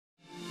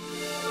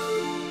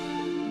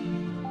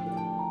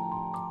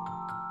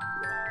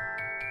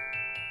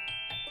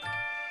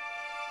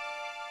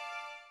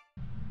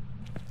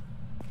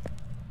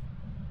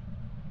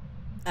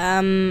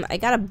I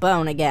got a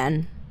bone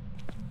again.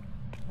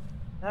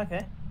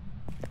 Okay.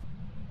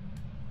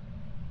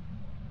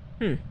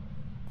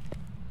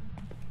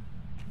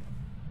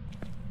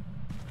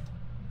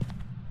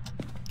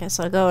 Guess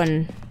I'll go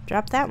and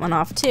drop that one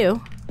off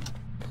too.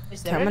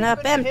 Is there Coming up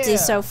anybody empty here?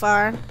 so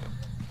far.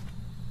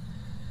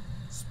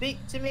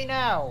 Speak to me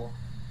now.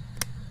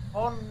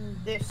 On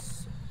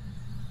this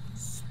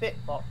spit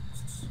box.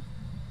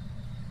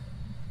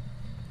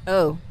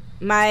 Oh,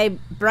 my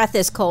breath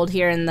is cold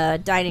here in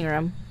the dining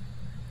room.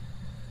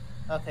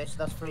 Okay, so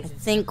that's I freezing.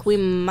 think we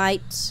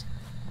might...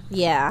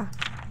 Yeah.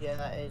 Yeah,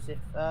 that is. If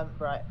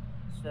right,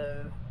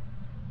 so...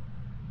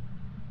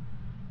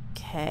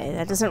 Okay,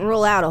 that doesn't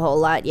rule out a whole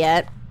lot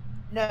yet.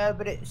 No,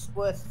 but it's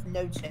worth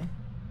noting.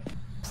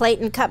 Plate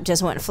and cup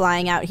just went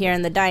flying out here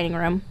in the dining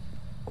room.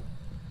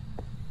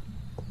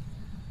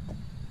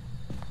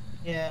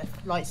 Yeah,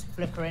 lights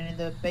flickering in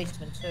the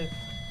basement too.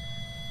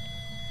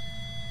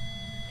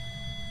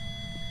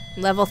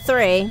 Level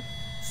 3.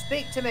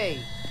 Speak to me.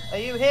 Are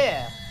you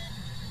here?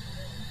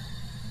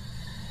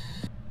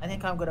 I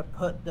think I'm gonna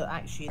put the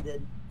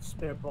the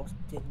spirit box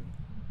didn't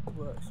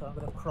work, so I'm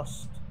gonna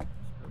cross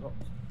spirit box.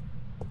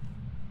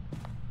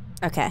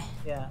 Okay.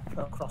 Yeah,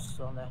 put a cross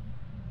on there.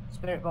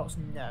 Spirit box,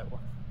 no.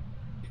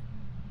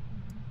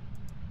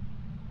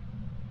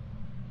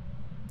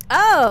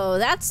 Oh,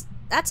 that's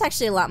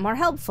actually a lot more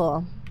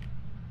helpful.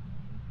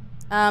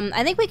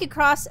 I think we could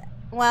cross...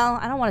 Well,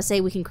 I don't want to say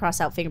we can cross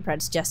out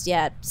fingerprints just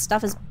yet.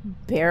 Stuff has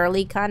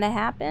barely kind of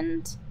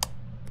happened.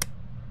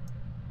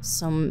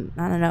 So,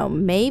 I don't know,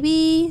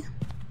 maybe...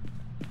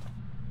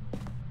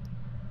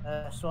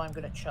 So I'm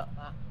gonna chuck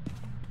that.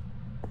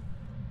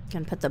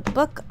 Can put the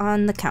book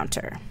on the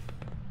counter.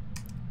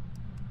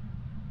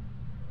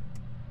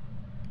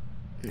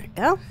 There we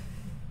go.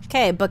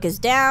 Okay, book is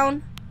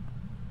down.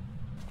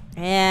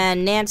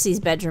 And Nancy's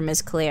bedroom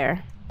is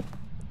clear.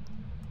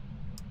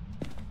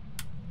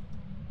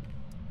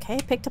 Okay,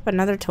 picked up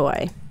another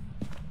toy.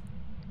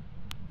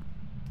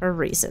 For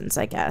reasons,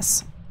 I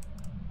guess.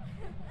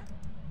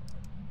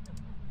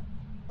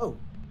 Oh.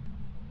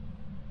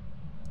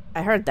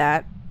 I heard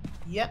that.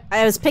 Yep.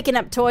 I was picking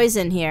up toys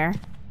in here.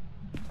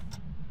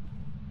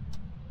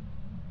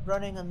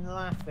 Running and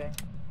laughing.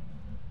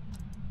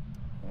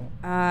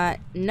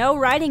 No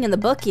writing in the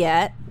book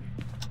yet.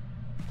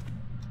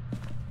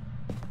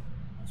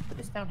 Let's put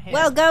this down here.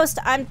 Well, Ghost,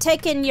 I'm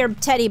taking your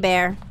teddy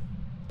bear.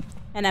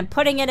 And I'm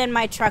putting it in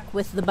my truck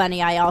with the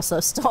bunny I also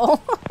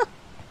stole.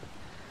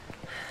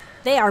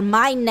 They are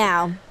mine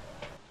now.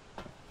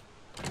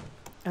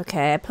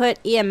 Okay, I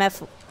put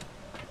EMF...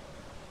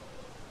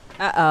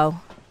 Uh-oh.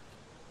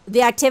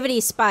 The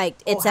activity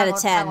spiked. It's at a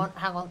 10.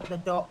 Hang on, the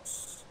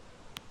dots.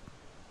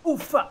 Oh,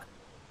 fuck!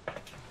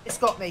 It's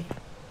got me.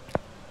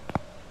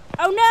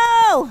 Oh,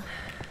 no!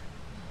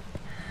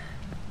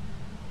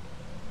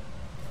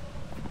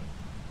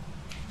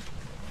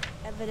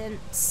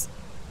 Evidence...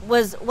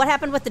 Was... What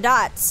happened with the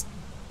dots?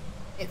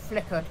 It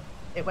flickered.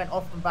 It went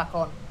off and back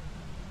on.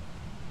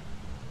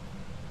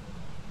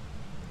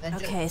 Then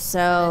Okay, just,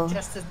 so...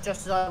 Just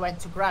as I went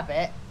to grab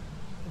it,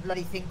 the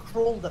bloody thing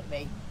crawled at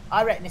me.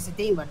 I reckon it's a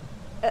demon.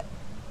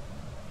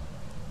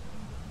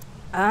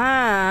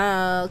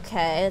 Ah,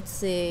 okay, let's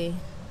see.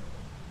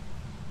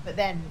 But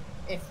then,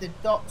 if the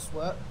dots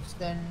work,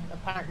 then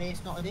apparently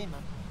it's not a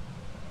demon.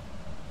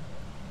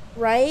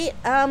 Right?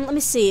 Let me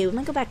see. Let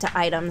me go back to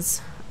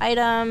items.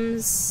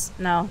 Items...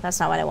 No,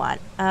 that's not what I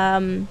want.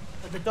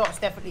 But the dots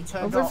definitely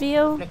turned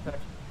Overview? off and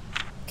flickered.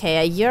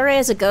 Okay, a Yurei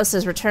as a ghost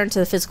has returned to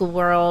the physical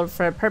world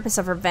for a purpose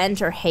of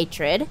revenge or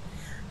hatred.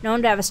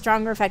 Known to have a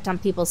stronger effect on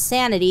people's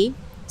sanity.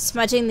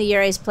 Smudging the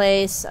Yurei's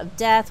place of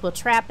death will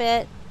trap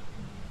it.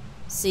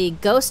 See,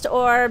 ghost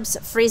orbs,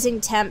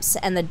 freezing temps,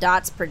 and the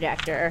dots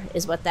projector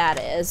is what that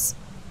is.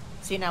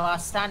 See, now our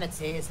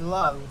sanity is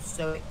low,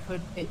 so it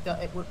would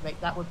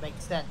make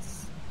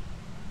sense.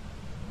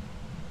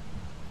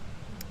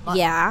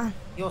 Yeah.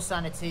 Your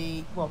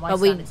sanity, well, my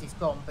sanity's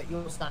gone, but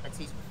your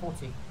sanity's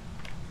 40.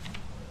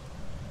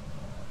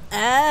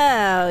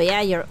 Oh,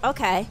 yeah, you're...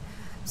 Okay.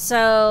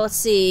 So, let's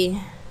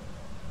see.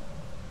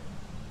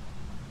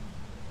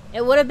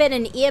 It would have been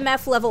an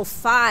EMF level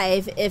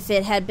 5 if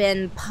it had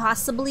been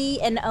possibly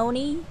an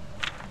Oni.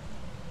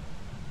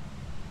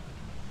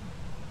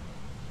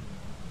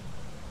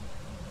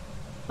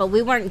 But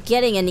we weren't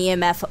getting an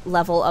EMF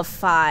level of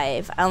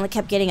 5. I only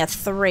kept getting a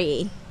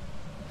 3.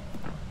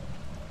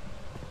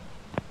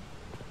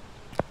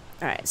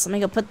 Alright, so let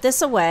me go put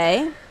this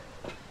away.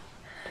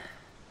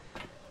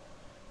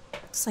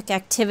 Looks like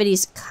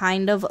activity's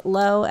kind of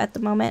low at the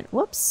moment.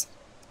 Whoops.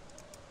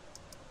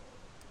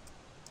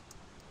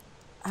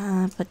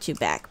 Put you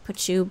back.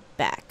 Put you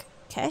back.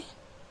 Okay.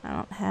 I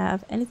don't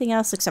have anything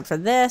else except for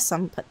this.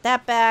 I'm gonna put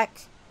that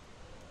back.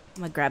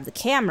 I'm gonna grab the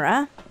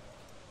camera.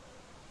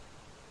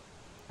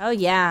 Oh,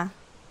 yeah.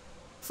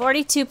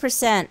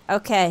 42%.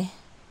 Okay.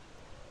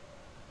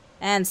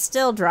 And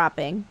still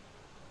dropping.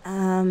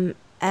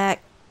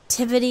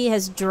 Activity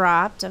has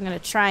dropped. I'm gonna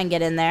try and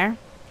get in there.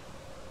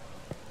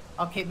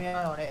 I'll keep my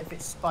eye on it. If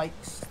it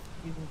spikes,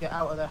 you can get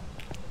out of there.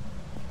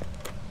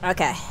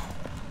 Okay.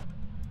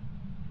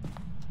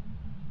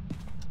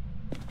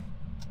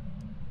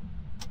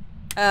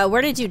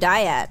 Where did you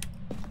die at?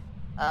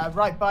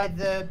 Right by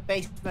the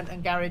basement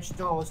and garage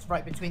doors,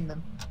 right between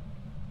them.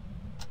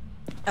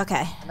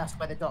 Okay. And that's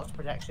where the dot's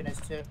projection is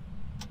too.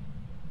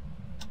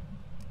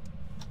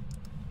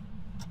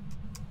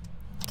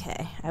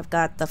 Okay, I've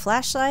got the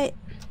flashlight.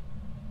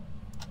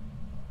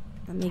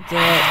 Let me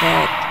get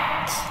it.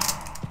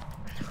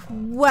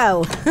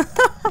 Whoa.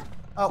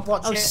 Oh,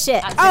 watch it.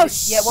 Shit.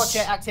 Yeah, watch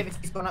it.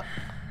 Activity's gone up.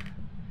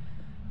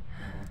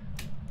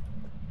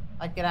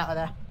 I'd get out of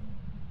there.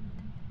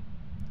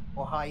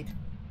 Or hide.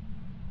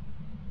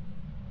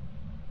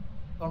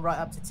 Gone right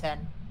up to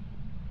 10.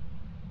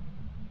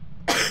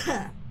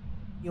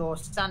 Your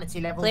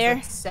sanity level's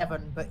at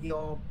 7, but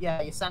your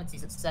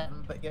sanity's at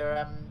 7, but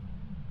your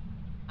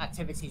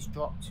activity's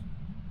dropped.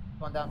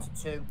 Gone down to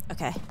 2.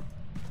 Okay.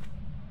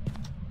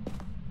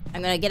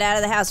 I'm gonna get out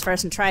of the house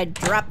first and try to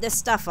drop this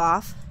stuff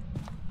off.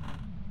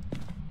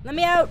 Let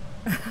me out!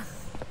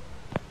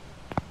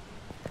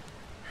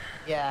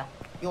 Yeah,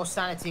 your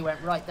sanity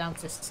went right down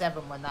to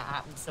 7 when that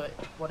happened, so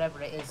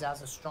whatever it is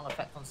has a strong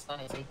effect on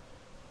sanity.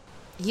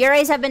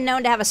 Urays have been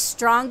known to have a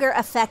stronger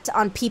effect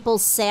on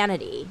people's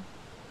sanity.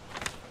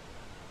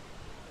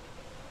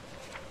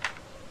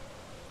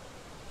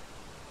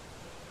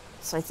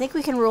 So I think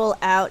we can rule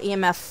out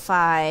EMF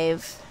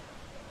 5.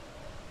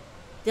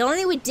 The only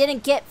thing we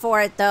didn't get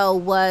for it, though,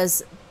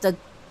 was the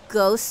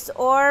ghost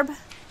orb,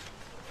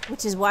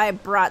 which is why I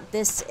brought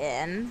this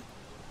in.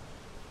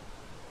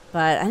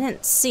 But I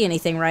didn't see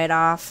anything right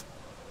off.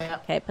 Yeah.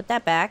 Okay, put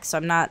that back so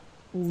I'm not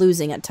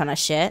losing a ton of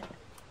shit.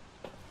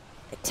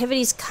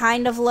 Activity's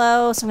kind of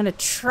low, so I'm gonna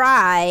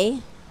try.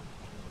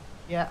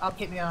 Yeah, I'll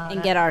keep my eye on and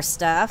it. get our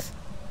stuff.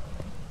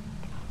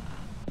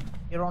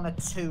 You're on a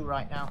 2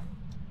 right now.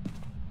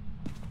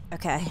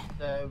 Okay.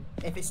 So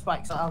if it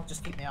spikes, I'll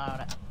just keep my eye on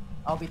it.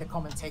 I'll be the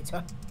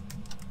commentator.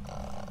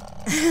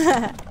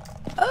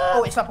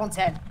 Oh, it's up on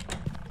 10.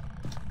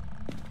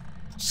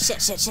 Shit.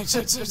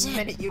 The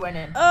minute you went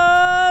in.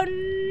 Oh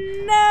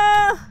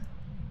no!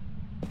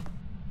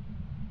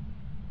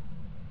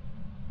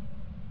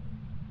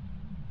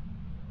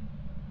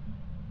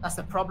 That's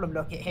the problem.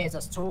 Look, it hears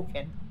us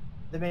talking.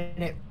 The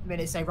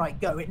minute say right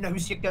go, it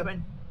knows you're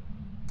going.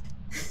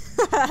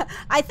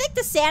 I think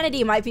the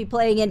sanity might be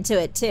playing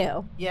into it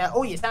too. Yeah.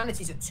 Oh, your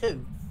sanity's at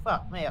 2.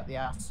 Fuck me up the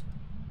ass.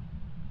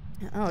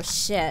 Oh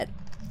shit!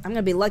 I'm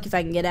gonna be lucky if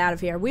I can get out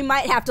of here. We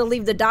might have to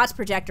leave the dots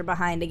projector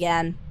behind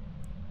again.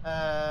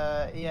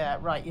 Yeah.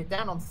 Right. You're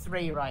down on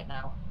 3 right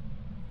now.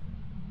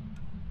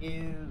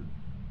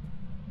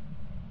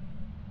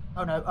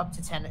 Oh no, up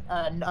to 10.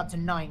 Up to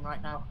 9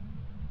 right now.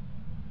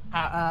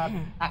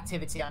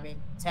 Activity, I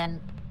mean.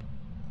 10.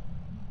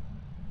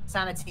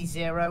 Sanity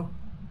 0.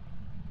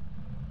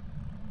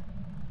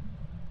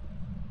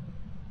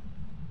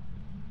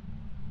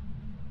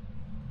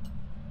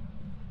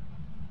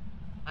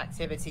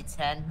 Activity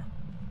 10.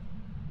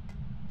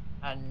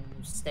 And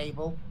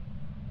stable.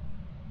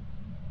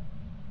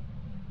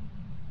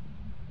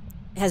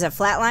 Has it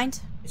flatlined?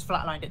 It's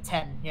flatlined at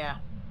 10, yeah.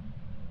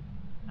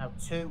 Now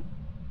 2.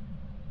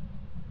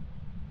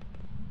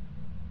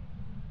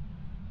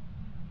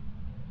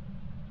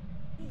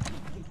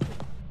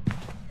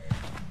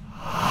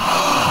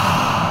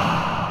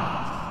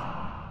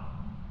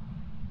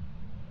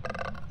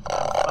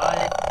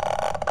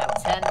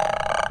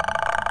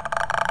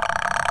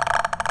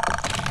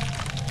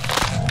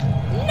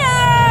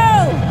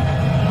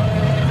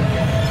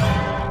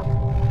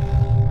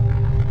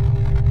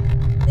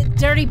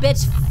 Dirty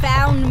bitch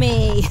found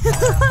me.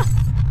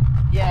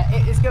 Yeah,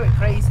 it is going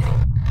crazy.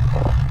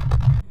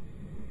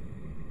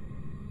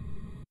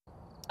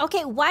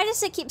 Okay, why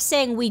does it keep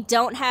saying we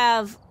don't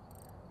have...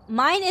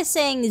 Mine is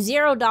saying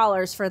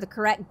 $0 for the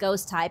correct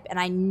ghost type, and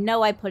I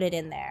know I put it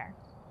in there.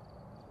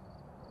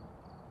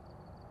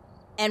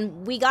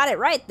 And we got it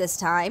right this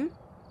time.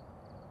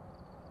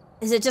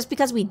 Is it just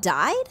because we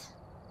died?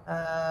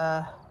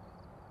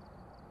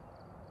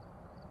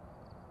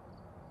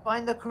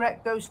 Find the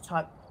correct ghost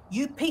type.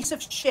 You piece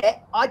of shit!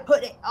 I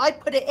put it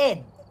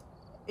in.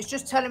 It's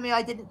just telling me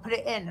I didn't put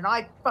it in, and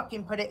I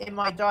fucking put it in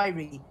my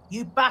diary.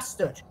 You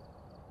bastard!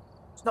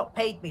 It's not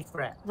paid me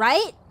for it.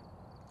 Right?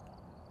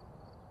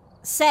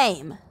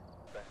 Same.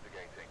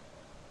 Investigating.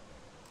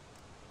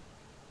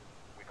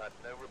 We've had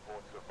no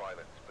reports of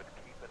violence, but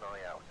keep an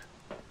eye out.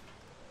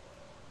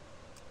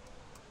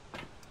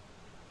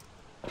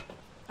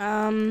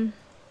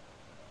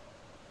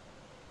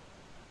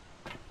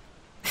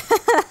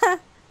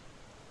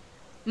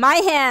 My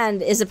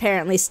hand is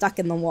apparently stuck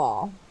in the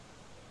wall.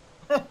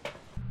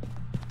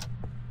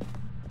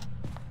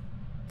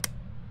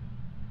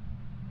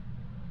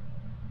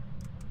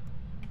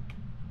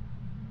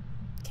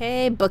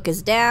 Okay, book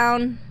is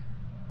down.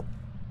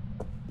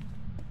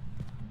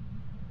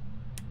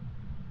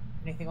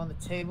 Anything on the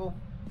table?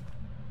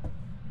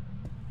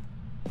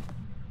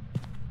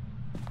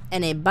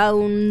 Any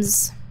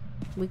bones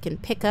we can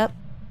pick up?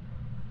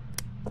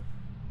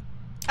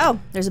 Oh,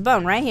 there's a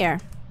bone right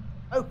here.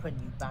 Open,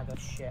 you bag of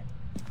shit.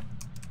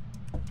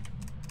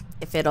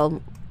 If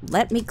it'll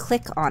let me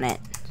click on it.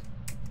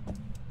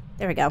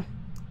 There we go.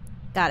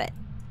 Got it.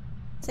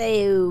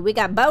 So, we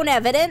got bone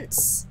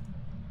evidence.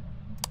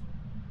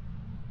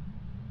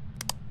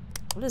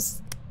 What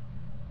is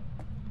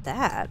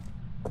that?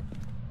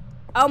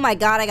 Oh my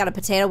god, I got a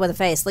potato with a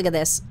face. Look at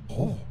this.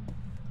 Oh.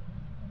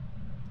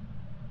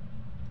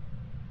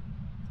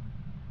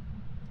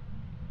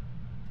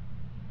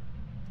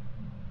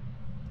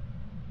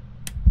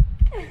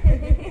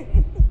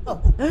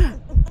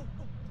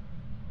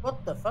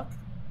 What the fuck?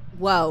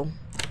 Whoa.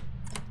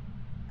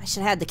 I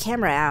should have had the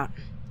camera out.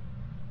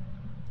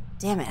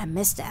 Damn it, I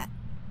missed that.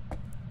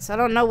 So I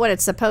don't know what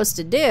it's supposed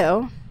to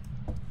do.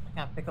 I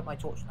can't pick up my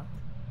torch now.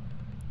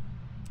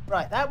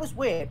 Right, that was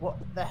weird. What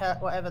the hell?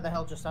 Whatever the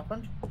hell just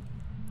happened.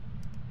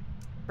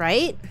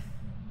 Right?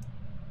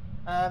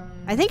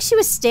 I think she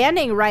was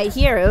standing right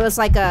here. It was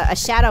like a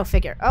shadow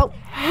figure. Oh,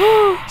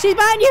 she's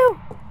behind you!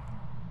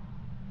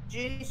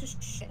 Jesus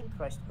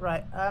Christ.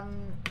 Right,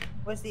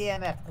 where's the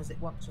EMF? Because it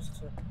wants us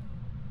to...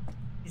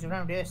 She's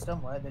around here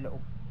somewhere, the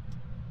little...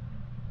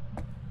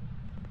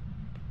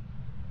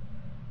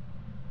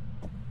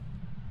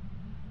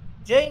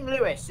 Jane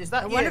Lewis, is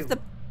that I you? wonder if the...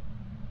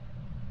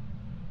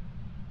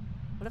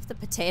 What if the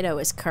potato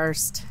is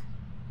cursed?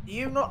 Do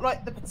you not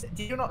like the...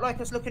 Do you not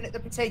like us looking at the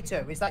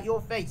potato? Is that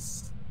your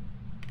face?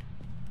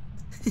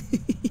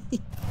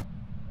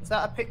 Is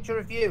that a picture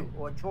of you?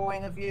 Or a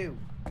drawing of you?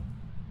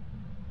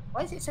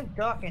 Why is it so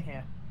dark in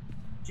here?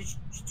 Just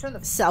turn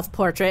the...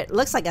 Self-portrait.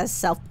 Looks like a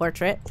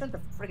self-portrait. Turned the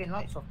friggin'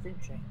 lights off,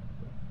 didn't she?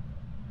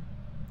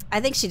 I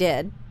think she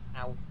did.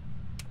 Ow.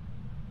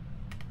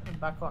 Turn them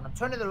back on. I'm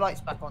turning the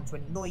lights back on to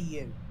annoy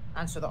you.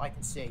 And so that I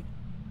can see.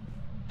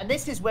 And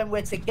this is when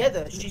we're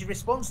together. She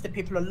responds to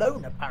people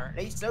alone,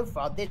 apparently. So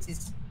far,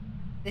 this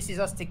is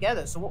us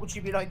together. So what would she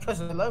be like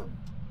us alone?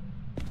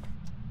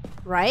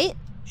 Right?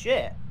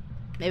 Shit.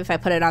 Maybe if I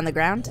put it on the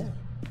ground.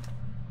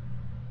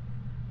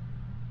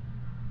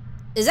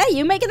 Is that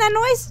you making that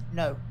noise?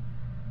 No.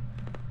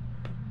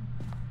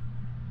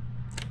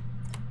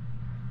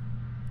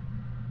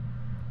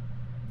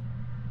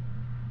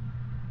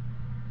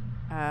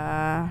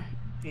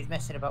 She's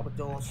messing about with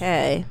doors.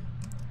 Okay.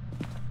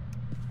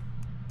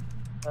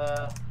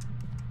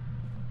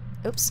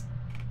 Oops.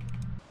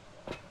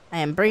 I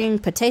am bringing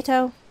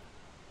potato.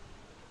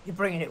 You're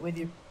bringing it with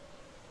you.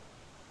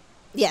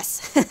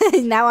 Yes.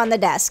 Now on the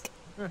desk.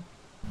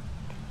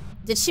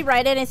 Did she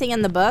write anything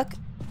in the book?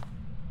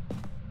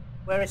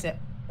 Where is it?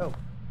 Oh.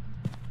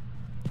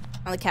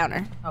 On the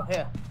counter. Oh,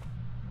 here.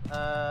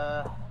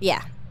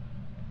 Yeah.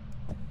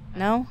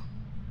 No?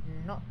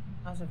 Not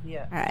as of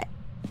yet. Alright.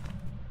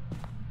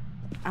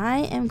 I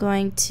am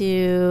going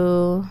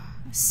to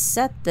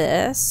set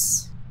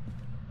this,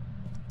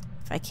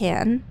 if I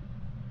can.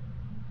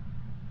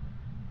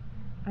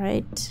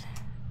 Right.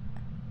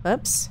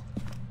 Whoops.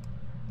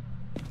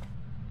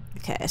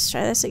 Okay, let's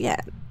try this again.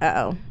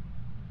 Uh-oh.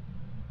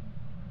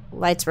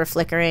 Lights were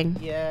flickering.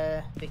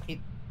 Yeah, they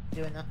keep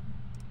doing that.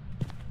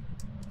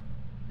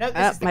 No, this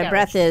Oh, is the my garage.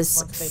 breath is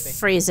Come on, sleeping.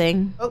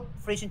 freezing. Oh,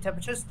 freezing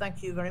temperatures.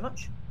 Thank you very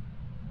much.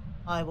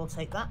 I will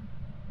take that.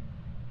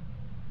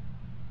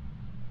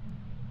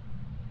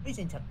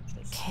 Freezing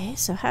temperatures. Okay,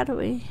 so how do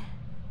we...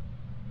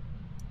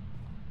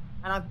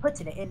 And I'm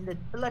putting it in the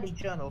bloody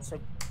journal, so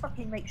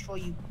fucking make sure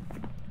you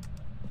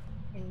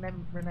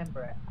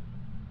remember it.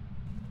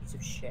 Piece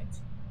of shit.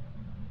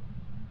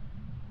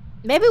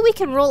 Maybe we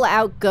can rule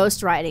out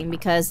ghostwriting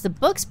because the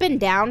book's been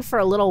down for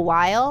a little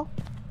while.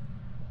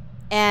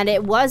 And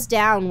it was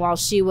down while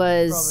she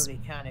was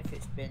Probably can if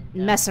it's been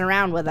messing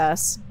around with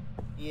us.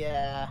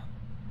 Yeah.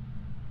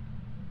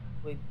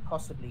 We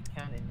possibly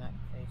can in that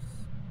case.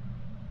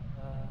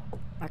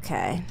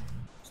 Okay.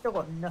 Still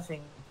got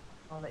nothing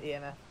on the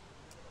EMF.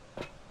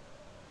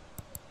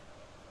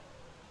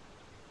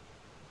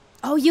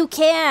 Oh, you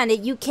can!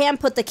 You can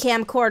put the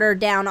camcorder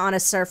down on a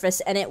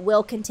surface and it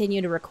will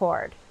continue to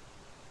record.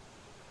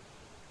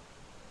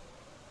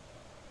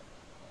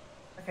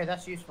 Okay,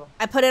 that's useful.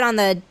 I put it on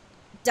the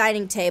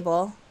dining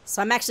table,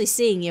 so I'm actually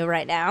seeing you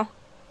right now.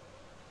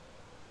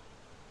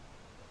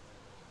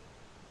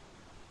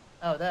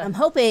 Oh, there. I'm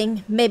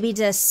hoping maybe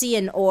to see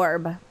an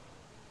orb.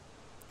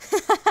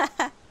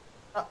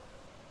 Oh.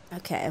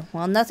 Okay,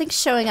 well, nothing's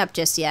showing up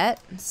just yet,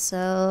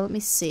 so let me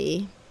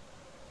see.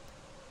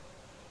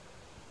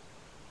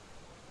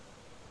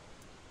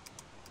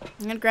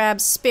 I'm gonna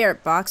grab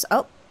spirit box.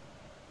 Oh.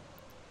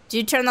 Did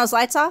you turn those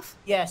lights off?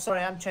 Yeah,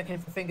 sorry, I'm checking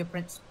for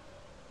fingerprints.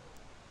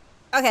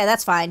 Okay,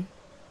 that's fine.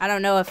 I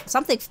don't know if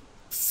something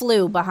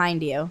flew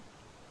behind you.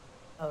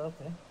 Oh,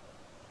 okay.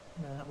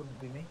 No, that wouldn't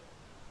be me.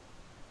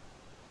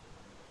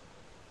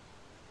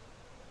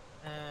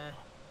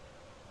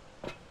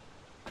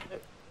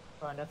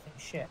 Oh, nothing.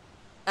 Shit.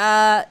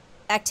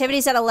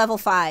 Activities at a level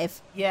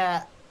 5.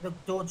 Yeah, the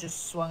door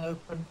just swung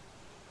open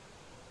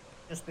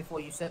just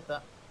before you said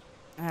that.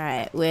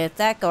 Alright, with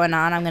that going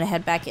on, I'm gonna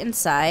head back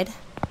inside.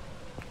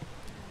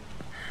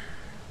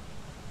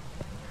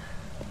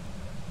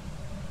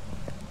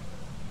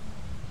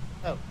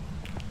 Oh.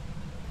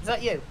 Is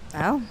that you?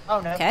 Oh. Oh,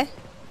 no. Okay.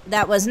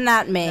 That was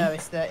not me. No, it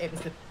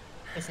was the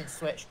missing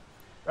switch.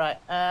 Right.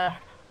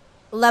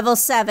 Level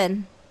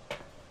 7.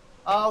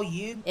 Oh,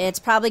 you. It's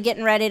probably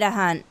getting ready to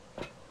hunt.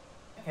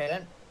 Okay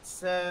then.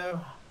 So.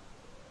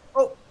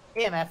 Oh,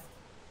 EMF.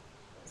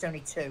 It's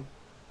only 2.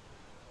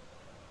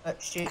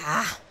 Shoot.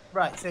 Ah.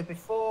 Right. So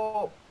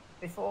before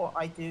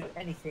I do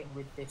anything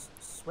with this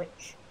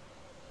switch,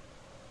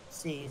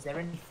 see, is there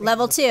any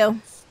Level 2.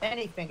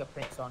 Any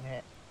fingerprints on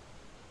here?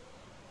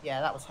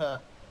 Yeah, that was her.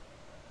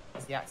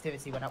 As the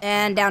activity went up.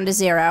 And down to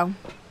 0.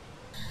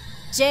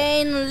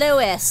 Jane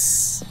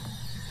Lewis.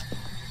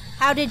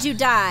 How did you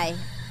die?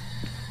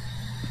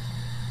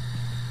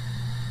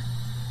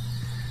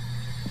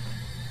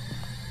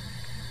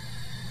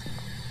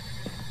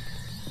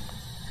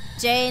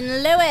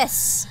 Jane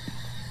Lewis,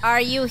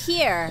 are you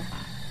here?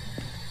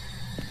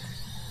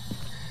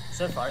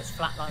 So far, it's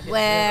flatlined.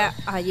 Where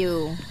are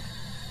you?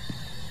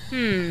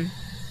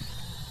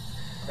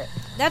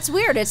 That's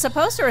weird. It's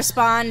supposed to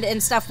respond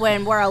and stuff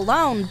when we're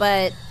alone,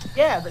 but...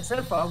 Yeah, but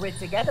so far, we're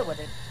together with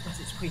it.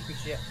 It's creepy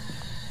shit.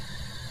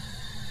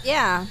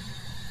 Yeah.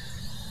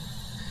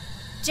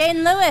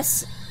 Jane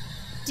Lewis,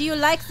 do you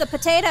like the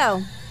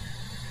potato?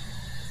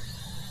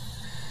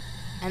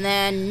 And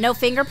then no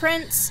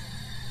fingerprints?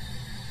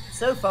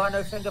 So far,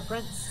 no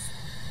fingerprints.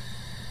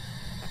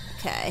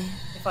 Okay.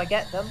 If I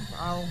get them,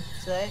 I'll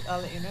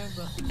let you know,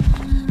 but...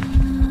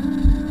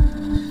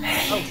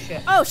 Oh,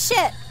 shit. Oh,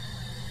 shit!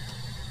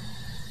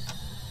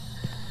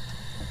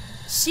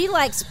 She,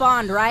 like,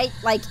 spawned, right?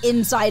 Like,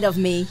 inside of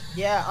me.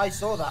 Yeah, I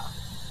saw that.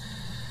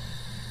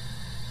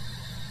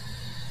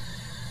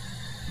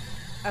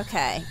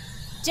 Okay.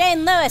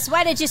 Jane Lewis,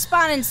 why did you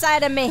spawn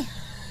inside of me?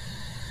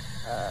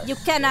 You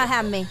cannot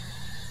have me.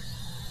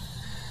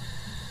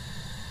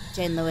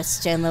 Jane Lewis,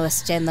 Jane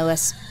Lewis, Jane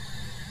Lewis.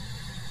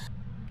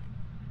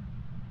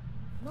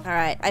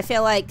 Alright, I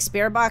feel like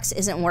Spirit Box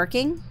isn't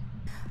working.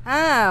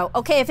 Oh,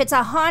 okay, if it's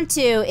a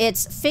Hantu,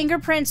 it's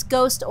fingerprints,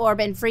 ghost orb,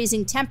 and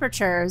freezing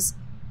temperatures.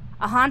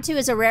 A Hantu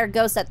is a rare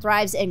ghost that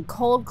thrives in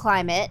cold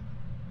climate.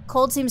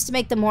 Cold seems to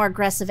make them more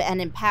aggressive and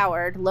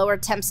empowered. Lower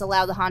temps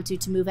allow the Hantu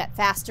to move at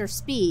faster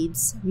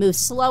speeds, move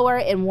slower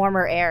in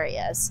warmer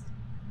areas.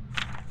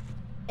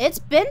 It's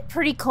been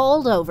pretty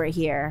cold over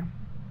here.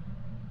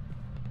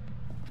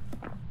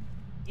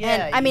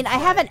 Yeah, And, I mean, I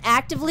haven't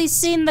actively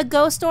seen the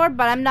ghost orb,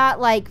 but I'm not,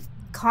 like,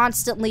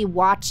 constantly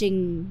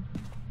watching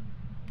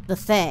the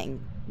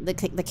thing, the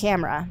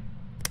camera.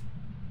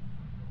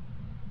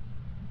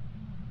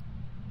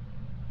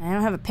 I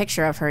don't have a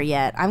picture of her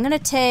yet. I'm gonna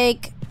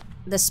take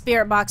the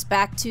spirit box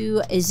back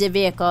to the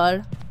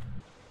vehicle.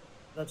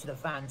 Go to the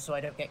van so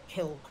I don't get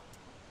killed.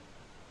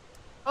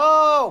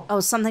 Oh! Oh,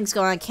 something's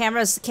going on.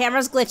 Camera's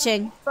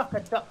glitching. Fuck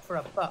a duck for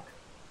a buck.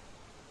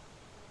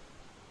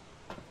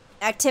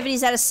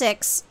 Activity's at a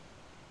 6.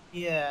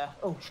 Yeah.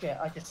 Oh shit,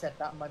 I just said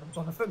that and my mum's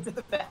on the phone to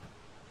the vet.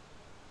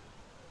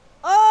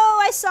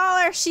 Oh, I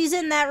saw her. She's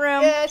in that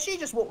room. Yeah, she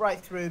just walked right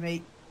through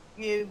me.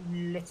 You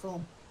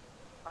little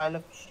pile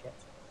of shit.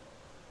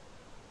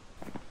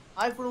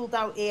 I've ruled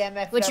out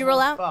EMF Would you level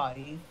rule out?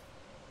 5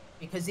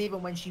 because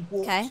even when she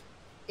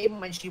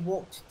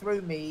walked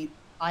through me,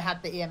 I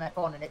had the EMF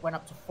on and it went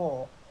up to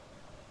 4.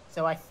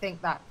 So I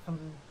think that can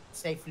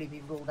safely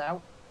be ruled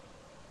out.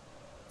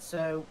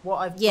 So what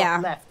I've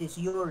got left is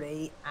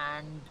Yuri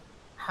and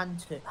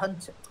Hantu.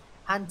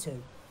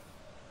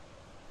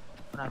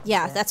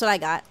 Yeah, that's what I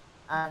got.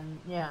 And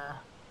yeah.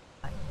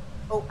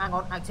 Oh, hang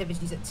on.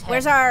 Activities at 10.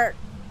 Where's our...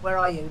 Where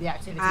are you? The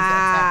activities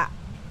at 10.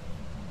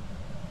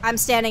 I'm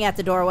standing at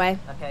the doorway.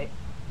 Okay.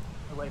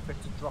 I'll wait for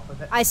it to drop a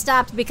bit. I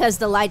stopped because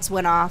the lights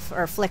went off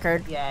or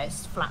flickered. Yeah,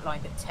 it's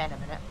flatlined at 10 a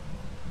minute.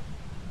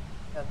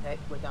 Okay,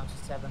 we're down to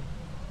 7.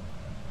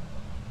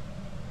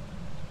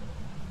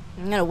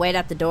 I'm gonna wait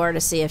at the door to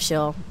see if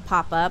she'll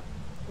pop up,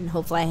 and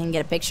hopefully I can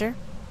get a picture.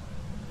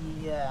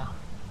 Yeah.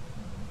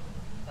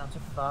 Down to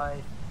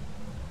 5.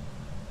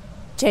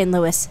 Jane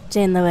Lewis,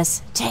 Jane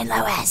Lewis, Jane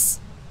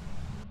Lewis!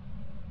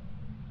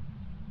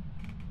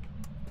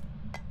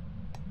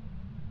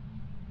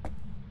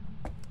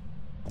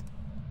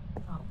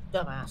 Oh,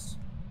 dumbass.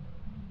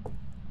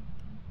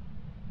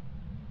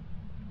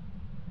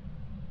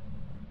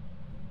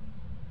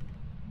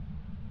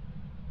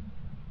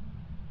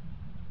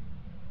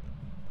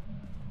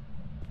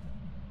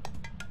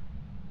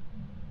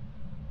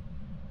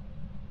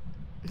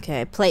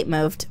 Okay, plate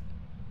moved.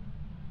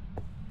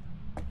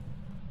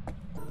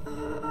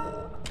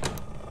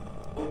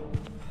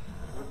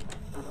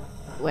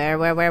 Where?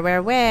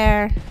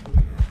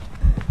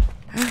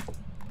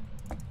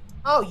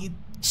 Oh, you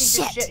piece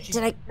of Shit!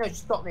 shit. No,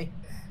 stop me.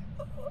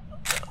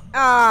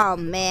 Oh,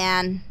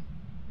 man.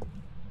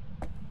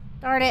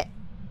 Darn it.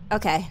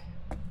 Okay.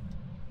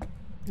 I'm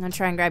gonna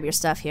try and grab your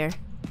stuff here.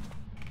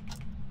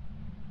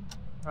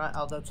 Right,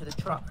 I'll go to the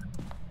truck.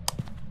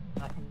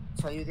 I can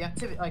tell you the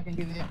activity. I can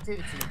give you the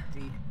activity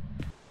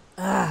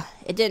read.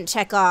 It didn't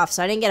check off,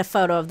 so I didn't get a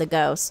photo of the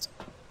ghost.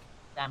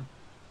 Damn.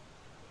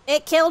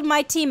 It killed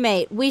my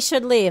teammate. We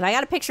should leave. I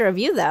got a picture of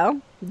you,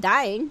 though.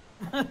 Dying.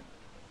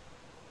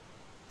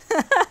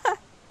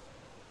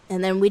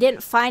 And then we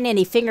didn't find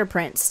any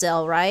fingerprints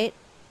still, right?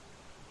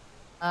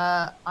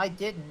 I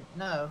didn't,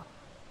 no.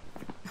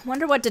 I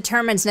wonder what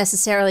determines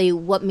necessarily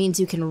what means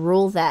you can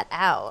rule that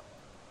out.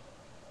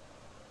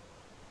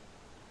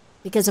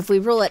 Because if we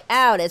rule it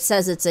out, it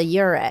says it's a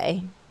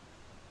Ure.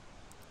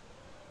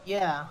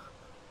 Yeah.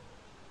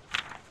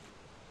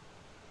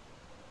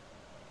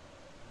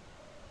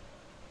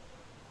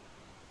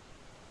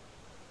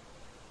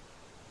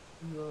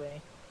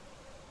 Yuri.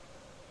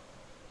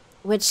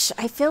 Which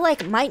I feel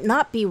like might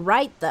not be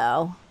right,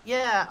 though.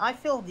 Yeah, I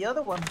feel the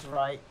other one's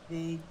right.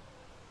 The...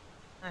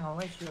 Hang on,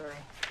 where's Yuri?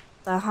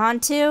 The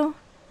Hantu?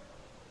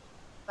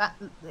 That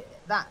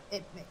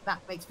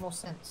makes more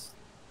sense.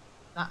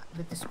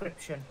 The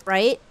description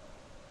Right?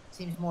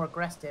 seems more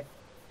aggressive.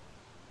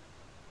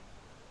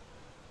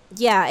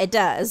 Yeah, it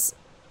does.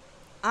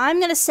 I'm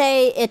gonna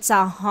say it's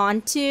a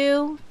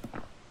Hantu.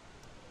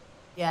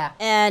 Yeah,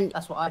 And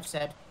that's what I've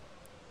said.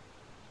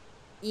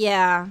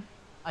 yeah.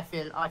 I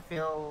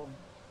feel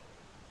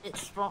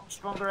it's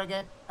stronger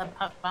again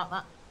about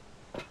that.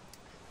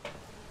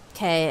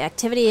 Okay,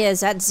 activity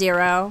is at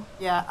 0.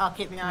 Yeah, I'll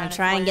keep my eye I'm on gonna it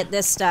try for and you. get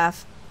this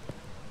stuff.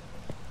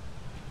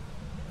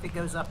 If it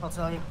goes up, I'll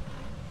tell you.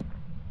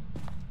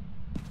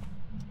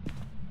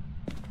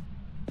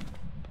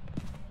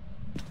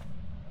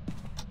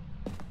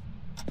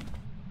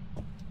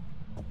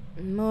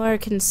 More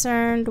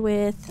concerned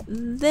with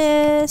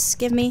this.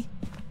 Give me.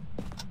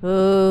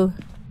 Ooh.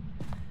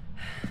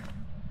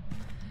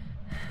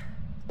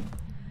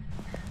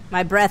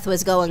 My breath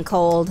was going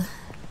cold.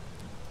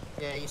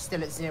 Yeah, you're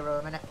still at 0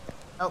 a minute.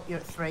 Oh, you're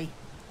at 3.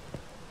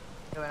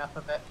 Going up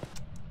a bit.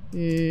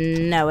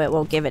 No, it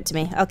won't give it to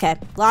me. Okay,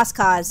 lost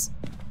cause.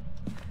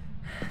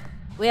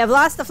 We have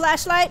lost the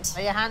flashlight?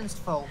 Are your hands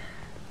full?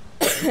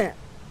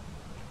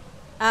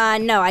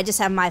 No, I just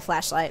have my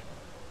flashlight.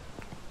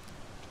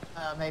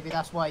 Maybe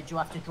that's why. Do you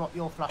have to drop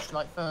your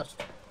flashlight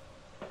first?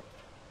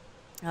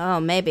 Oh,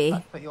 maybe.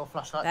 Put your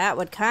flashlight. That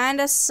would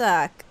kind of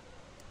suck.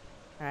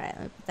 Alright,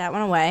 let me put that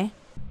one away.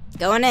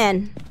 Going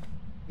in.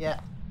 Yeah,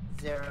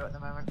 0 at the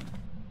moment.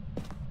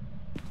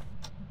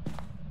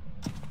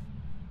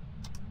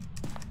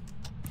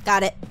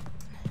 Got it.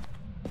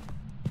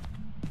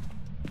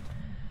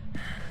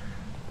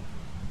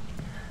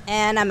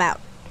 And I'm out.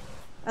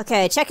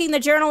 Okay, checking the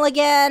journal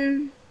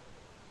again.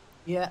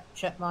 Yeah,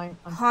 check mine.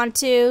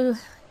 Hantu.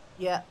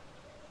 Yeah,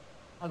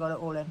 I got it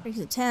all in. Brings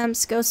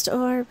attempts. Ghost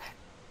orb.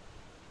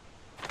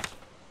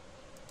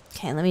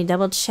 Okay, let me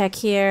double check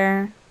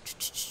here.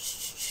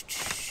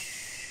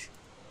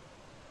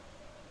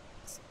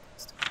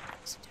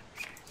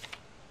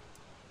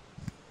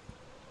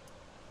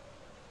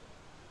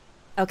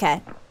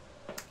 Okay.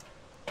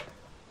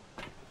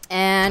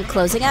 And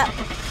closing up.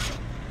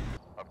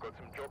 I've got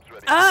some jobs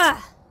ready.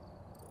 Ah!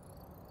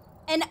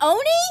 An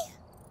Oni?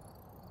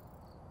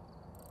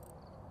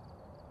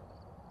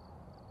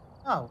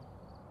 Oh,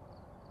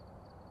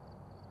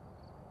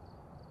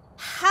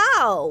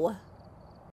 How?